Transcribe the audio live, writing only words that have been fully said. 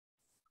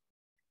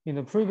In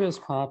the previous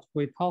part,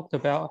 we talked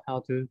about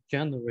how to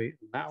generate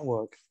a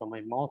network from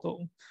a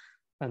model.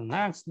 And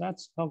next,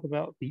 let's talk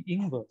about the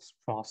inverse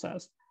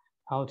process,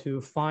 how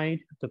to find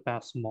the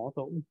best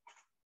model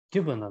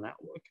given a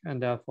network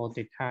and therefore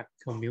detect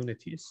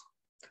communities.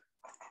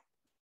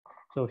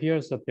 So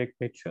here's the big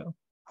picture.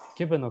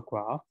 Given a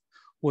graph,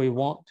 we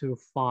want to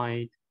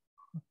find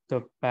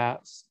the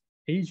best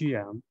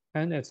AGM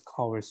and its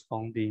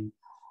corresponding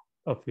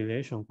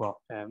affiliation graph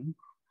M,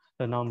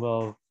 the number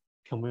of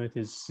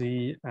communities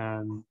C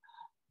and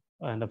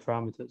the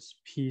parameters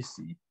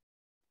PC.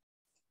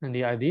 And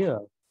the idea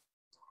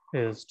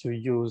is to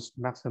use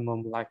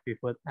maximum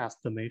likelihood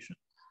estimation,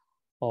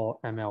 or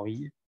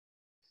MLE.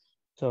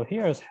 So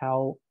here's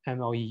how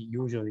MLE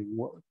usually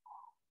works.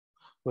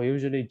 We're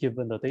usually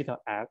given the data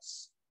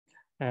X,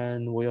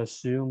 and we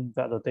assume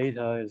that the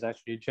data is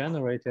actually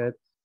generated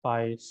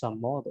by some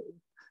model,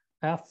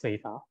 F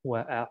theta,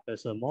 where F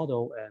is a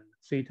model and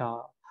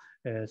theta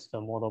is the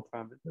model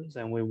parameters.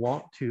 And we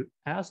want to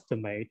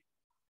estimate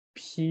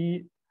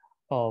P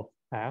of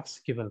X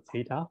given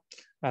theta.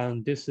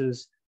 And this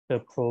is the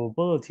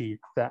probability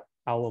that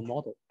our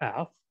model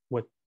F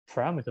with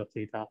parameter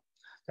theta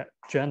that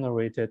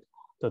generated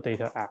the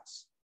data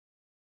X.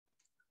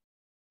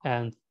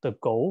 And the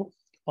goal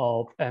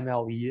of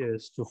MLE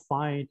is to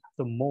find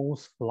the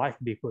most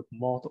likelihood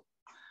model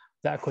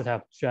that could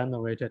have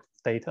generated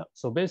data.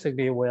 So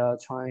basically, we are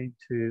trying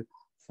to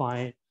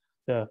find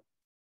the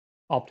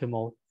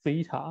optimal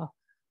theta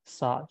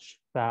such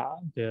that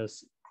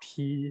this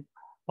P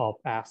of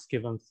X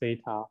given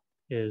theta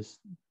is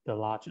the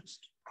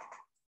largest.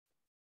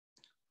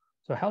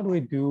 So how do we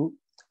do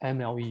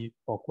MLE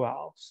for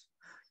graphs?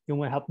 You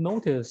may have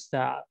noticed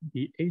that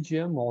the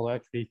AGM model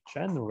actually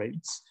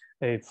generates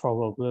a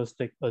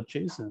probabilistic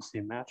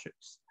adjacency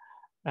matrix.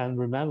 And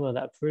remember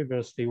that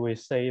previously we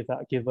say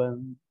that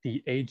given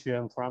the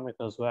AGM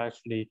parameters, we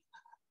actually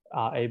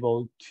are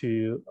able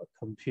to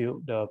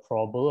compute the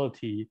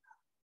probability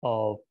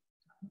of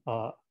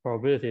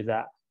probability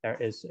that there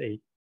is a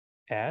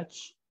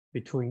edge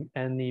between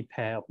any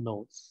pair of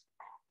nodes,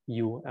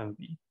 U and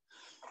V.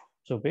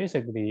 So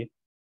basically,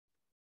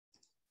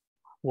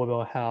 we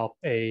will have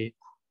a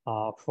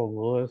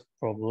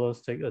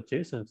probabilistic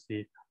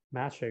adjacency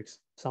matrix,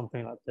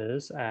 something like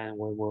this, and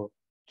we will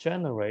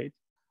generate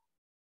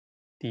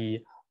the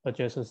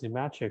adjacency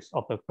matrix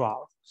of the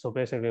graph. So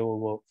basically, we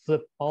will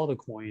flip all the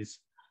coins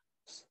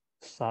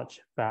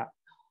such that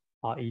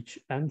each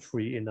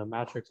entry in the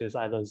matrix is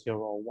either 0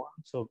 or 1.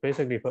 So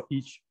basically, for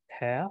each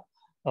pair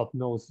of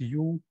nodes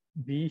U,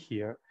 V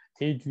here,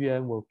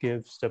 AGM will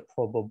give the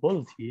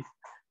probability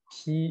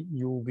P,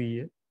 U,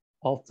 V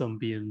of them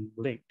being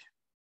linked.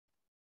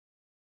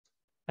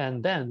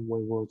 And then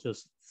we will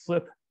just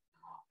flip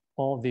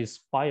all these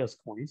bias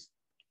coins.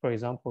 For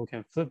example, we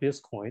can flip this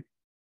coin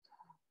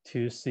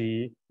to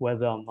see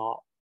whether or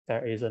not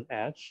there is an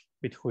edge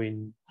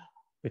between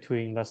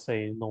let's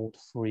say node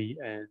 3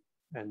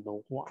 and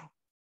node 1.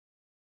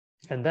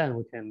 And then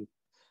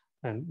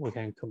we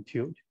can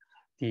compute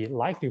the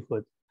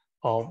likelihood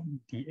of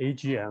the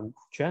AGM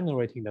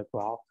generating the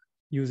graph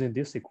using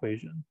this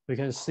equation. We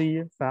can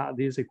see that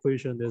this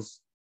equation is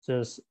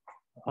just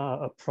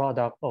a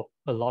product of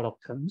a lot of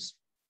terms.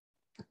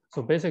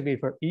 So basically,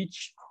 for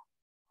each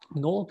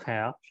node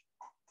pair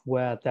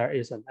where there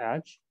is an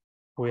edge,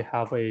 we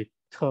have a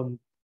term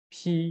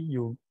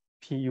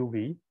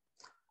PUV.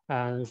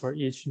 And for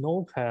each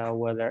node pair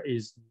where there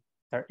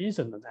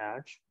isn't an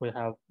edge, we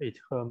have a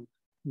term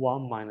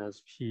 1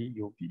 minus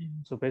PUV.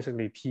 So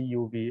basically,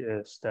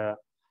 PUV is the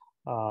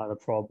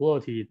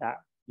probability that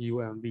U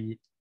and V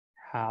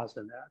has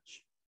an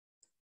edge.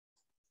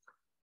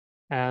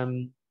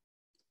 And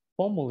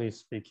formally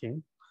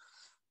speaking,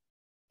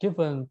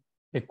 given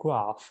a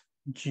graph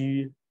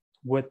G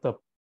with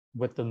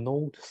the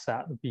node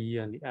set V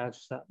and the edge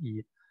set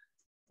E,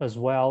 as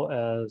well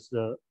as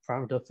the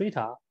parameter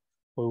theta,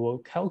 we will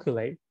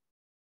calculate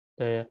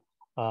the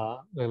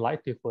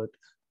likelihood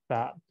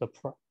that the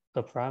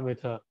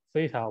parameter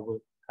theta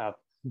would have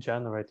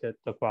generated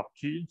the graph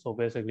G. So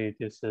basically,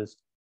 this is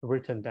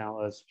written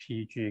down as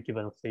PG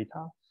given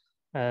theta.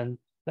 And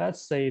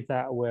let's say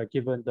that we're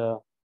given the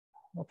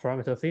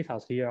parameter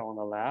thetas here on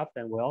the left,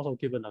 and we're also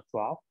given a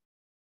graph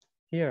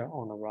here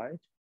on the right.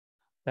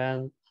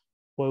 Then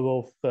we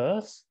will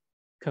first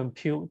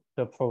compute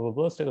the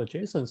probabilistic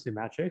adjacency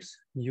matrix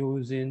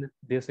using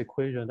this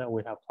equation that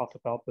we have talked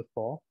about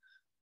before.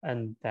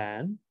 And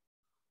then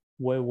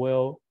we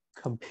will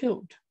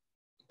compute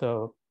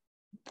the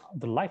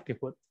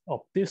likelihood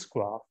of this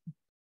graph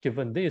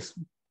given this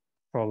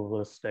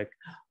probabilistic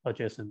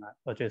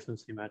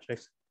adjacency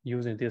matrix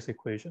using this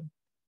equation.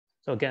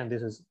 So again,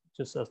 this is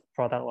just a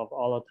product of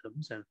all the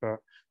terms, and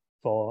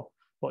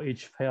for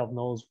each pair of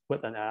nodes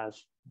with an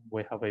edge,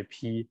 we have a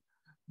P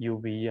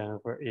UV,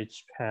 and for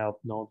each pair of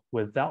nodes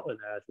without an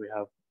edge, we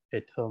have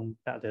a term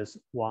that is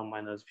 1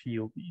 minus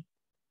PUV.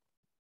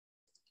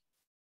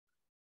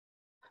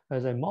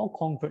 As a more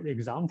concrete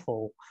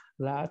example,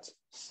 let's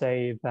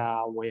say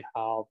that we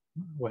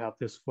have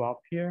this graph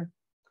here,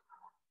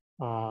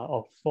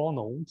 of 4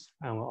 nodes,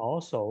 and we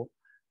also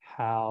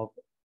have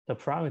the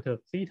parameter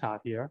theta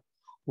here,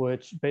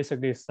 which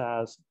basically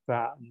says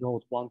that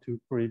node 1, 2,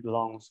 3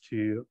 belongs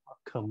to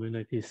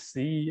community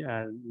C,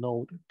 and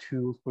node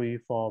 2, 3,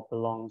 4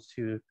 belongs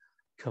to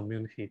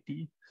community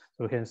D.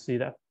 So we can see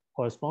that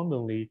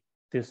correspondingly,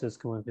 this is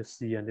community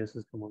C and this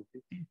is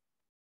community D.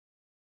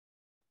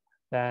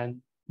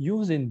 Then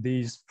using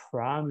these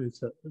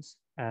parameters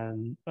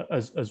and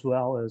as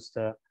well as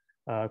the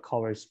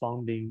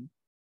corresponding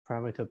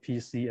parameter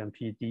PC and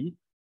PD,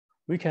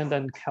 we can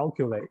then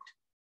calculate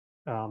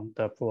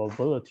the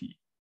probability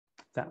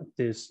that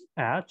this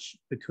edge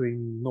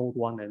between node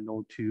 1 and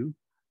node 2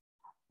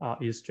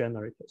 is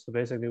generated. So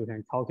basically, we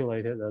can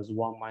calculate it as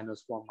 1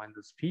 minus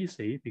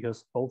PC,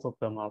 because both of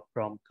them are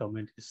from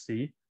community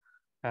C.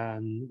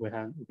 And we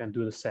can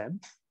do the same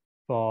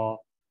for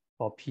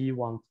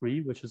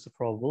P13, which is the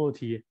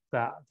probability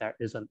that there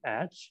is an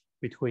edge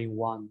between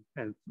 1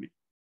 and 3.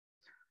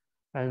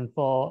 And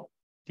for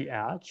the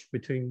edge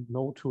between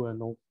node 2 and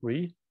node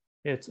 3,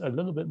 it's a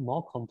little bit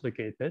more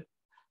complicated,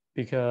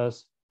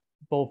 because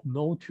both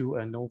node 2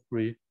 and node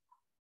 3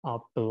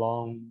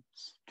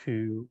 belongs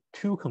to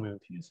 2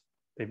 communities.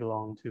 They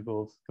belong to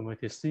both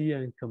community C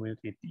and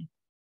community D.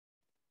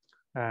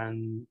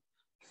 And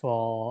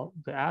for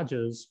the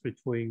edges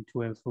between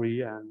 2 and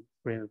 3 and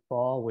 3 and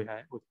 4, we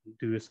can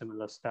do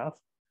similar stuff.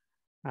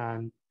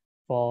 And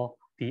for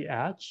the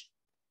edge,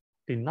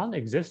 the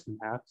non-existent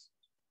edge,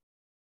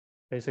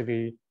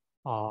 basically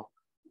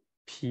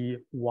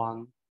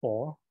P14,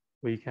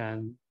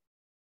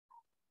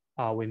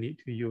 we need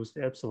to use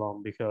the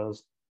epsilon,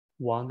 because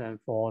 1 and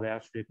 4, they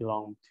actually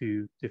belong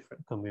to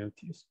different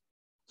communities.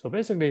 So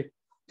basically,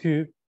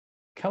 to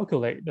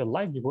calculate the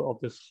likelihood of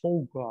this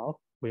whole graph,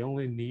 we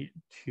only need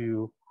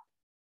to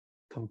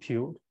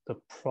compute the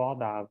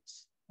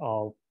products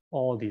of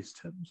all these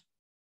terms,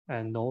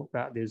 and note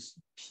that this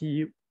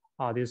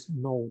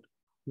node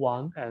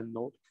 1 and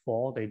node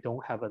 4, they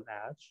don't have an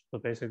edge. So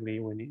basically,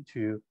 we need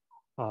to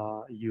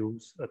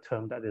use a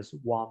term that is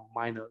 1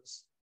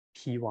 minus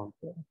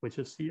P14, which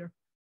is here.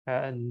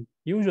 And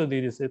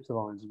usually this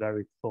epsilon is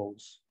very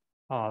close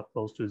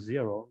to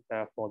 0.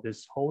 Therefore,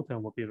 this whole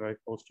term will be very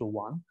close to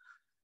 1.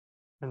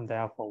 And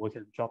therefore, we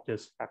can drop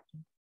this factor.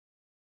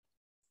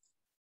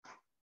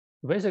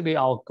 Basically,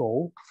 our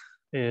goal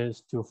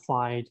is to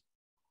find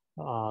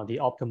the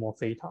optimal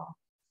theta,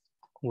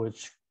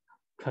 which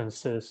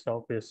consists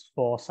of this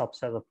 4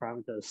 subset of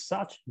parameters,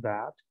 such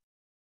that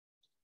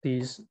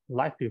these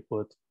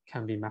likelihood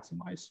can be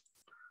maximized.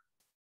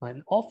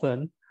 And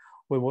often,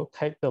 we will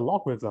take the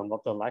logarithm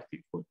of the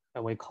likelihood,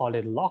 and we call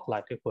it log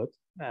likelihood,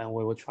 and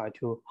we will try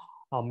to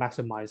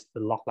maximize the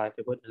log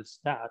likelihood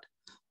instead.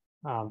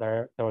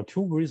 There are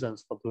 2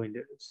 reasons for doing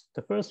this.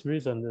 The first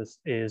reason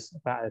is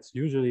that it's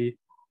usually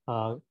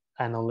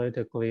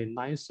analytically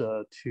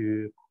nicer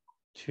to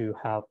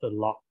have the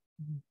log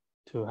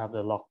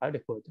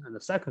likelihood, and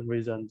the second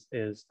reason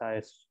is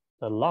that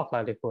the log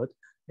likelihood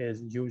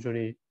is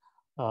usually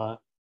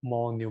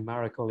more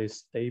numerically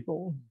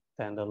stable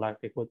than the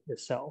likelihood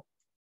itself.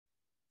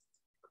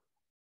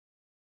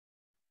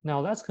 Now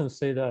let's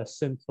consider a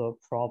simpler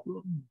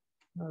problem.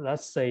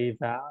 Let's say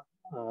that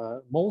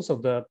most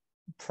of the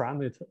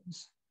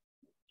parameters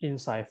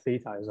inside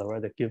theta is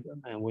already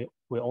given, and we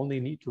only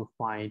need to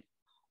find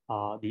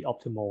the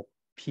optimal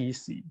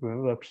PC.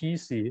 Remember,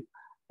 PC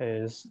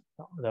is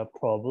the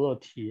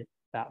probability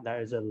that there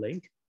is a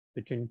link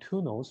between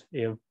 2 nodes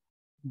if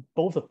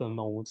both of the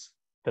nodes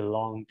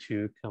belong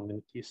to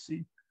community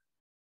C.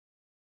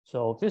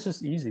 So this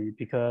is easy,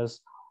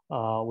 because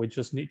we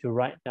just need to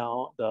write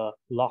down the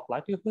log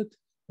likelihood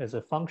as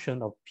a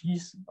function of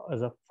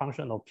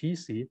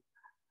PC,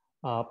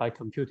 by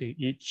computing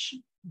each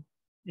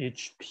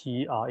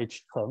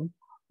term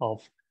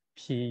of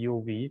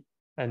PUV,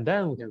 and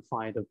then we can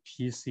find the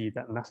PC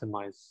that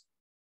maximizes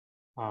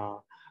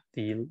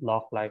the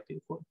log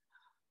likelihood.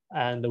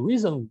 And the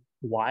reason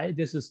why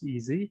this is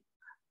easy,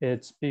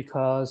 it's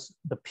because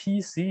the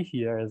PC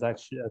here is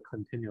actually a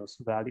continuous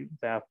value.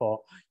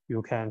 Therefore,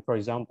 you can, for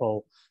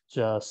example,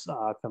 just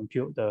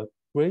compute the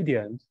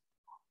gradient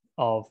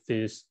of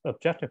this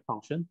objective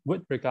function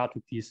with regard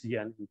to PC,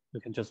 and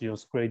you can just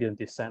use gradient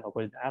descent or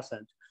gradient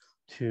ascent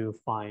to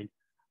find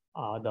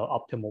the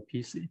optimal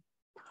PC.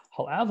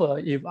 However,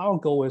 if our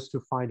goal is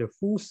to find a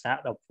full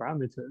set of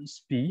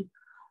parameters B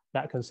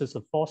that consists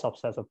of 4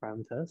 subsets of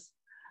parameters,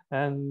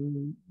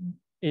 and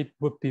it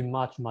would be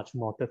much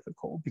more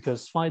difficult,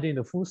 because finding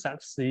the full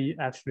set C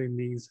actually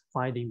means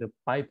finding the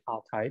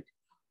bipartite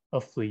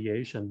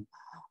affiliation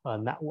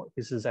network.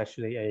 This is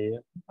actually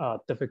a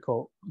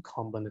difficult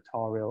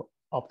combinatorial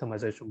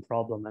optimization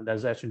problem, and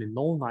there's actually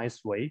no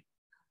nice way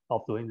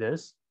of doing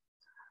this.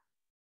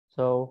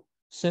 So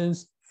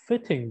since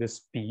fitting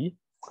this B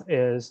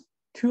is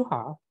too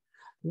hard,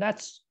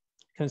 let's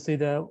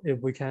consider if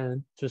we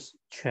can just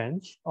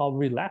change or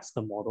relax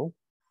the model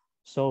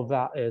so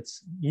that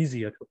it's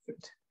easier to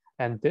fit.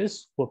 And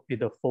this would be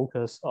the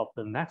focus of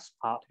the next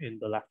part in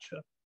the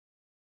lecture.